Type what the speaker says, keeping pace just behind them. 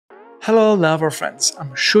Hello Laravel friends,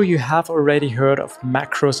 I'm sure you have already heard of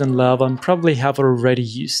macros in Laravel and probably have already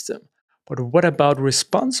used them. But what about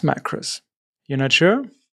response macros? You're not sure?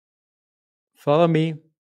 Follow me.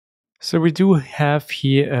 So we do have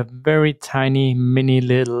here a very tiny mini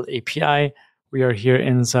little API. We are here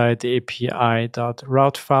inside the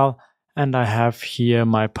api.route file and I have here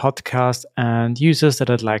my podcast and users that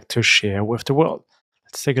I'd like to share with the world.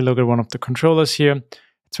 Let's take a look at one of the controllers here.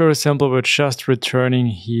 It's very simple. We're just returning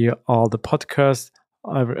here all the podcasts,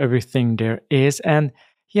 everything there is. And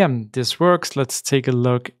yeah, this works. Let's take a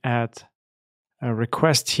look at a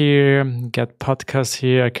request here, get podcast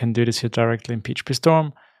here. I can do this here directly in PHP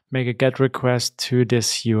Storm, make a get request to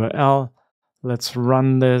this URL. Let's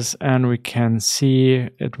run this and we can see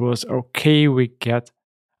it was okay. We get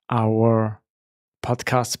our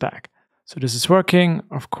podcasts back. So this is working.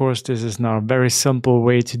 Of course, this is now a very simple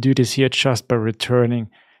way to do this here just by returning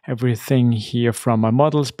everything here from my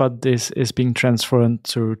models, but this is being transferred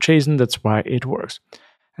to JSON. That's why it works.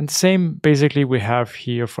 And same basically we have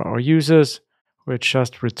here for our users. We're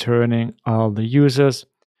just returning all the users.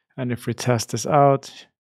 And if we test this out,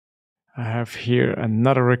 I have here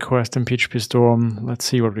another request in PHP Storm. Let's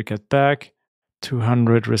see what we get back.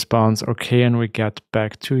 200 response, okay, and we get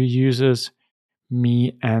back 2 users,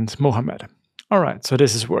 me and Mohammed. All right, so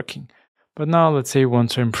this is working. But now let's say we want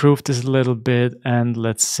to improve this a little bit, and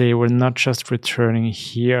let's say we're not just returning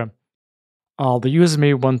here all the users,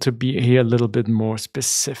 may want to be here a little bit more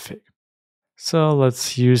specific. So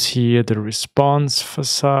let's use here the response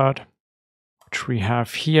facade, which we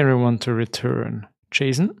have here. We want to return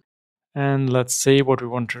JSON. And let's say what we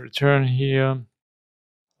want to return here.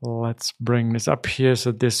 Let's bring this up here.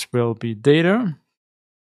 So this will be data.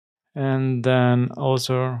 And then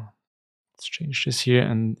also, let's change this here.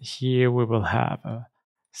 And here we will have a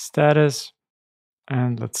status.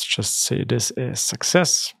 And let's just say this is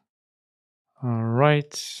success. All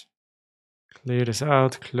right. Clear this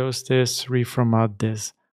out, close this, reformat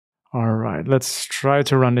this. All right, let's try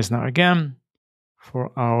to run this now again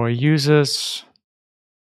for our users.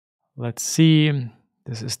 Let's see,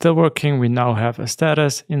 this is still working. We now have a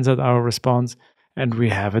status inside our response and we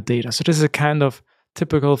have a data. So this is a kind of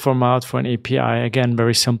typical format for an API. Again,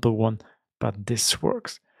 very simple one, but this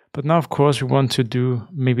works. But now, of course, we want to do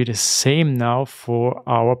maybe the same now for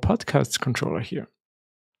our podcast controller here.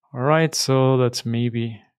 All right, so let's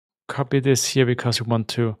maybe copy this here because we want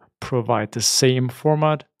to provide the same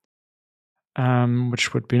format,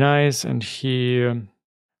 which would be nice. And here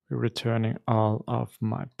we're returning all of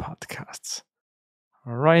my podcasts.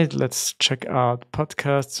 All right, let's check out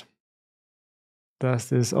podcasts. Does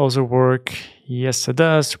this also work? Yes, it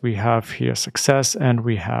does. We have here success and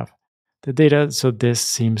we have the data. So this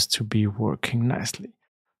seems to be working nicely.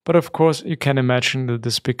 But of course, you can imagine that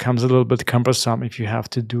this becomes a little bit cumbersome if you have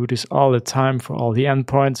to do this all the time for all the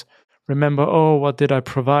endpoints. Remember, oh, what did I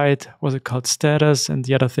provide? Was it called status? And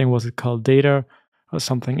the other thing, was it called data or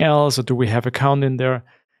something else? Or do we have a count in there?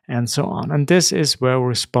 And so on. And this is where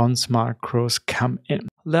response macros come in.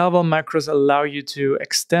 Laravel macros allow you to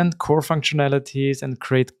extend core functionalities and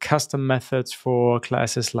create custom methods for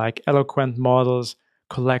classes like eloquent models,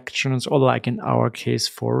 collections, or like in our case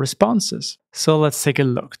for responses. So let's take a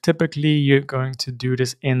look. Typically, you're going to do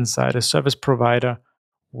this inside a service provider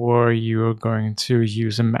where you're going to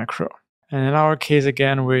use a macro. And in our case,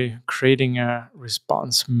 again, we're creating a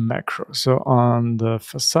response macro. So on the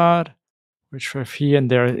facade, which we have here,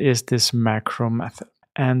 and there is this macro method.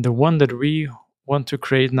 And the one that we want to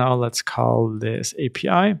create now, let's call this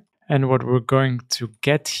API. And what we're going to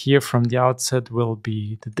get here from the outset will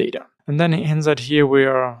be the data. And then inside here, we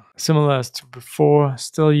are similar as to before,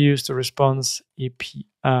 still use the response API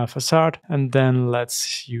facade. And then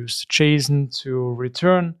let's use JSON to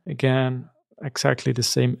return. Again, exactly the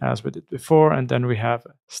same as we did before. And then we have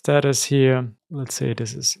status here. Let's say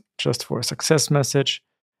this is just for a success message.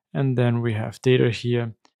 And then we have data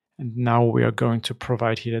here. And now we are going to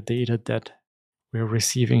provide here the data that we're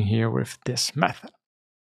receiving here with this method.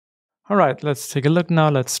 All right, let's take a look now.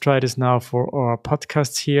 Let's try this now for our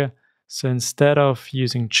podcasts here. So instead of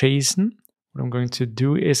using JSON, what I'm going to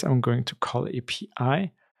do is I'm going to call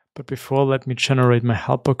API. But before, let me generate my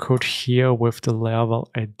helper code here with the Laravel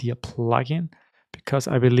idea plugin, because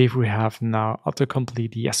I believe we have now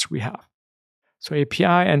autocomplete. Yes, we have. So API,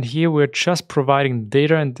 and here we're just providing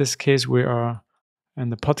data. In this case, we are in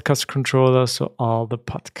the podcast controller, so all the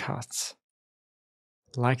podcasts.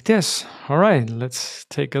 Like this. All right, let's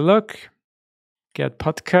take a look. Get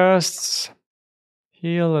podcasts.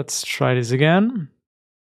 Here, let's try this again.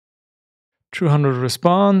 200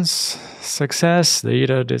 response, success,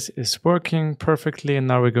 data, this is working perfectly. And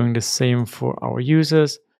now we're going the same for our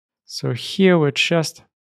users. So here we're just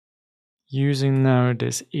using now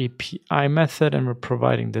this API method, and we're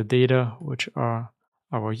providing the data, which are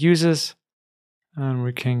our users. And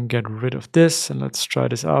we can get rid of this, and let's try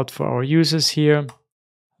this out for our users here.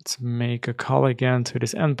 Let's make a call again to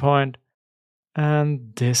this endpoint.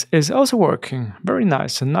 And this is also working. Very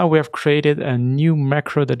nice. So now we have created a new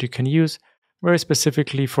macro that you can use very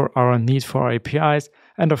specifically for our need for our APIs.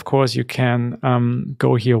 And of course, you can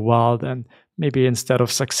go here wild, and maybe instead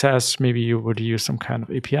of success, maybe you would use some kind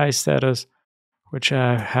of API status, which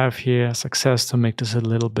I have here, success, to make this a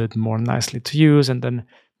little bit more nicely to use. And then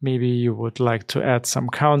maybe you would like to add some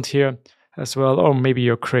count here as well, or maybe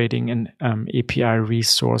you're creating an API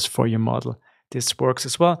resource for your model. This works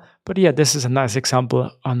as well. But yeah, this is a nice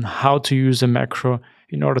example on how to use a macro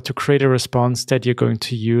in order to create a response that you're going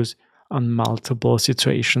to use on multiple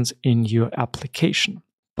situations in your application.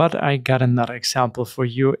 But I got another example for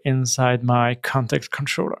you inside my context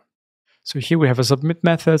controller. So here we have a submit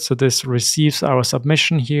method. So this receives our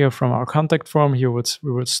submission here from our contact form. Here we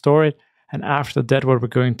would store it. And after that, what we're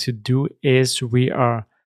going to do is we are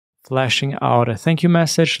flashing out a thank you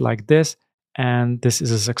message like this. And this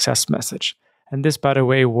is a success message. And this, by the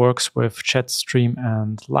way, works with Chatstream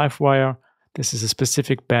and Livewire. This is a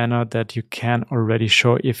specific banner that you can already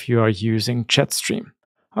show if you are using Chatstream.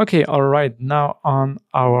 Okay, all right, now on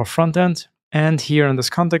our front end. And here in this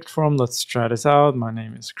contact form, let's try this out. My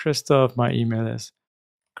name is Christoph. My email is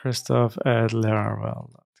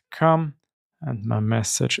christoph@laravel.com. And my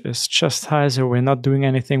message is just hi. So we're not doing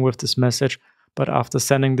anything with this message. But after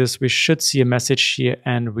sending this, we should see a message here,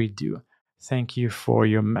 and we do. Thank you for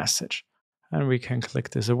your message. And we can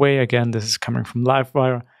click this away. Again, this is coming from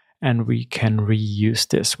Livewire, and we can reuse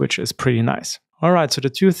this, which is pretty nice. All right, so the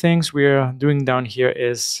two things we're doing down here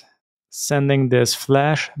is sending this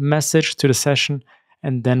flash message to the session,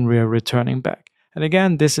 and then we're returning back. And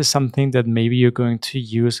again, this is something that maybe you're going to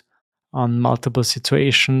use on multiple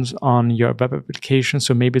situations on your web application.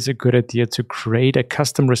 So maybe it's a good idea to create a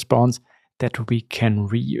custom response that we can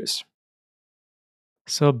reuse.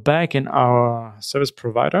 So back in our service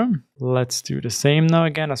provider, let's do the same now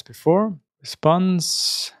again as before.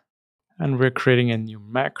 Response, and we're creating a new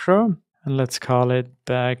macro, and let's call it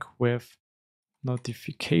back with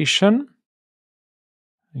notification.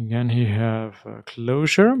 Again, here you have a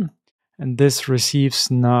closure, and this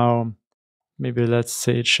receives now, maybe let's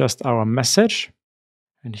say just our message.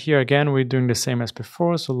 And here again, we're doing the same as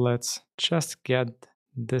before. So let's just get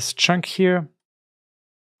this chunk here.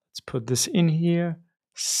 Let's put this in here,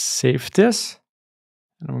 save this.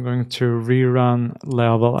 And I'm going to rerun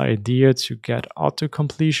Laravel IDEA to get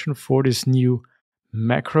auto-completion for this new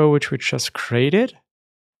macro, which we just created.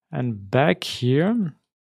 And back here,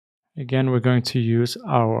 again, we're going to use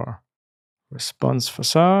our response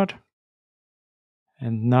facade.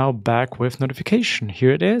 And now back with notification.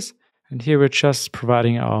 Here it is. And here we're just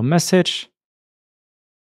providing our message.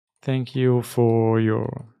 Thank you for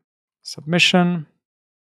your submission.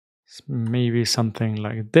 Maybe something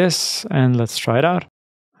like this. And let's try it out.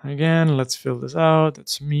 Again, let's fill this out.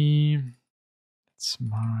 It's me. It's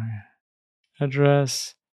my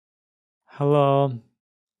address. Hello.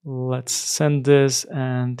 Let's send this,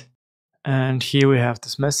 and here we have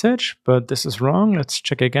this message, but this is wrong. Let's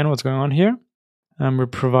check again what's going on here. We're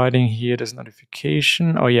providing here this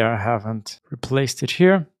notification. Oh yeah, I haven't replaced it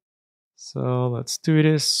here. So let's do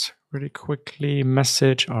this really quickly.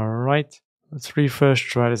 Message, all right. Let's refresh,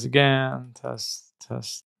 try this again. Test,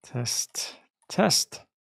 test, test, test.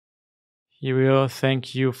 Here we go.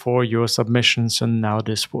 Thank you for your submission. So now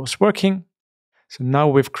this was working. So now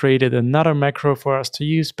we've created another macro for us to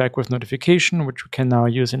use back with notification, which we can now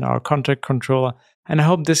use in our contact controller. And I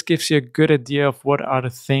hope this gives you a good idea of what are the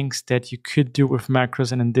things that you could do with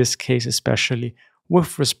macros, and in this case, especially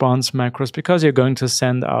with response macros, because you're going to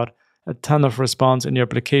send out a ton of response in your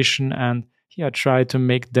application, and yeah, try to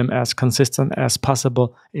make them as consistent as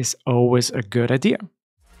possible is always a good idea.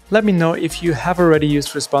 Let me know if you have already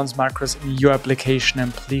used response macros in your application,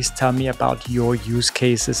 and please tell me about your use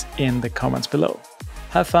cases in the comments below.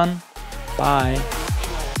 Have fun. Bye.